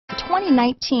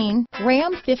2019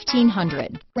 Ram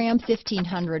 1500. Ram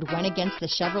 1500 went against the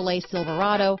Chevrolet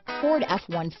Silverado, Ford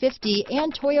F-150,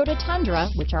 and Toyota Tundra,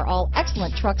 which are all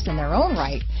excellent trucks in their own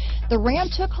right. The Ram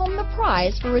took home the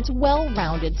prize for its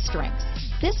well-rounded strengths.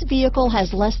 This vehicle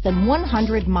has less than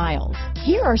 100 miles.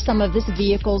 Here are some of this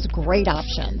vehicle's great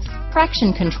options: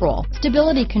 traction control,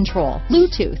 stability control,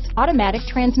 Bluetooth, automatic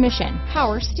transmission,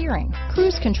 power steering,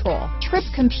 cruise control, trip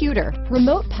computer,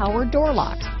 remote power door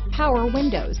locks, power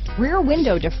windows, rear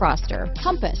window defroster,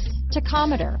 compass,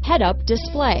 tachometer, head-up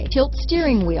display, tilt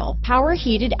steering wheel, power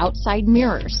heated outside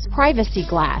mirrors, privacy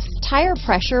glass, tire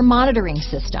pressure monitoring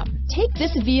system. Take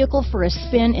this vehicle for a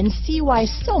spin and see why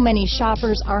so many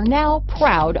shoppers are now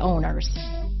proud owners.